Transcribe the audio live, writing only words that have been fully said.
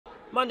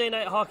Monday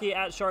night hockey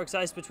at Sharks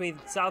Ice between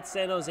South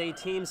San Jose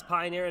teams.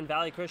 Pioneer and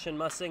Valley Christian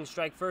Mustangs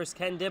strike first.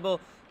 Ken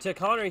Dibble to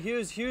Connor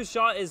Hughes. Hughes'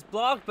 shot is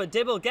blocked, but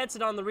Dibble gets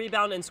it on the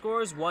rebound and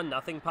scores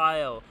 1-0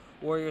 Pio.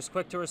 Warriors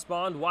quick to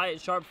respond. Wyatt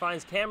Sharp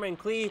finds Cameron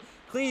Klee.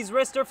 Klee's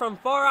wrister from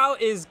far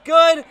out is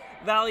good.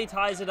 Valley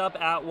ties it up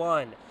at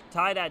 1.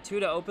 Tied at 2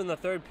 to open the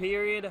third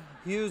period.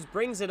 Hughes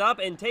brings it up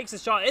and takes a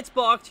shot. It's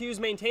blocked. Hughes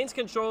maintains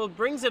control,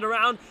 brings it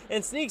around,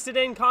 and sneaks it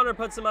in. Connor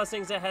puts the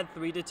Mustangs ahead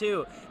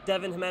 3-2.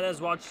 Devin Jimenez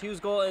watched Hughes'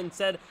 goal and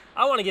said,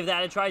 "I want to give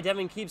that a try."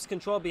 Devin keeps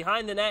control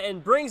behind the net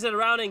and brings it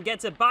around and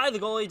gets it by the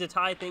goalie to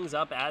tie things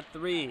up at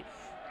 3.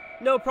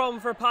 No problem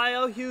for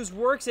Pio. Hughes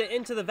works it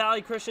into the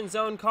Valley Christian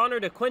zone.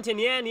 Connor to Quinton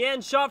Yan.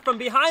 Yan's shot from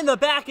behind the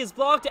back is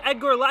blocked.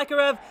 Edgar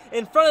Lakarev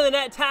in front of the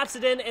net taps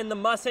it in, and the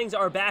Mustangs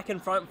are back in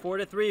front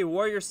 4-3.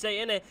 Warriors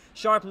stay in it.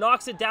 Sharp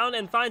knocks it down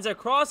and finds a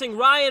crossing.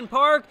 Ryan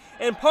Park,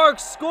 and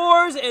Park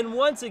scores, and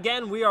once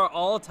again we are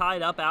all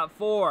tied up at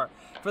 4.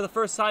 For the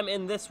first time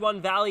in this one,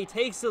 Valley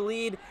takes the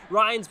lead.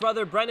 Ryan's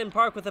brother, Brendan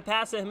Park, with a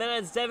pass to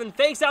Jimenez. Devin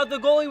fakes out the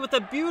goalie with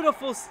a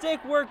beautiful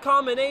stick work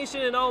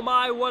combination, and oh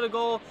my, what a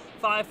goal.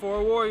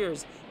 5-4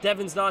 Warriors.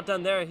 Devin's not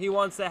done there. He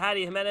wants the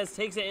Hattie. Jimenez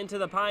takes it into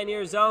the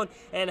Pioneer zone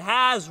and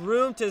has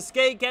room to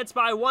skate. Gets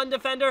by one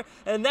defender,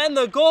 and then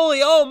the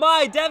goalie. Oh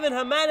my, Devin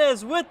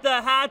Jimenez with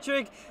the hat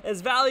trick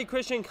as Valley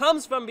Christian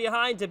comes from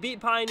behind to beat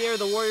Pioneer.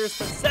 The Warriors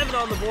put 7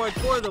 on the board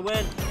for the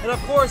win. And of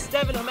course,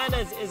 Devin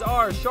Jimenez is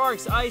our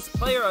Sharks Ice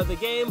Player of the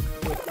Game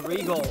with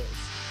 3 goals.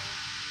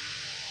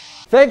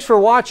 Thanks for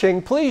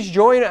watching. Please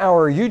join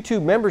our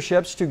YouTube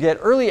memberships to get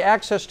early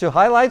access to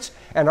highlights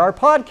and our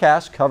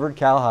podcast, Covered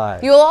Cal High.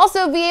 You will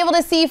also be able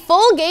to see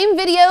full game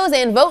videos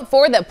and vote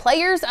for the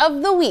Players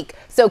of the Week.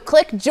 So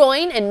click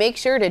join and make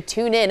sure to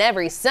tune in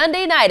every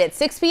Sunday night at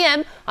 6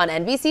 p.m. on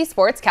NBC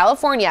Sports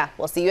California.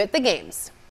 We'll see you at the games.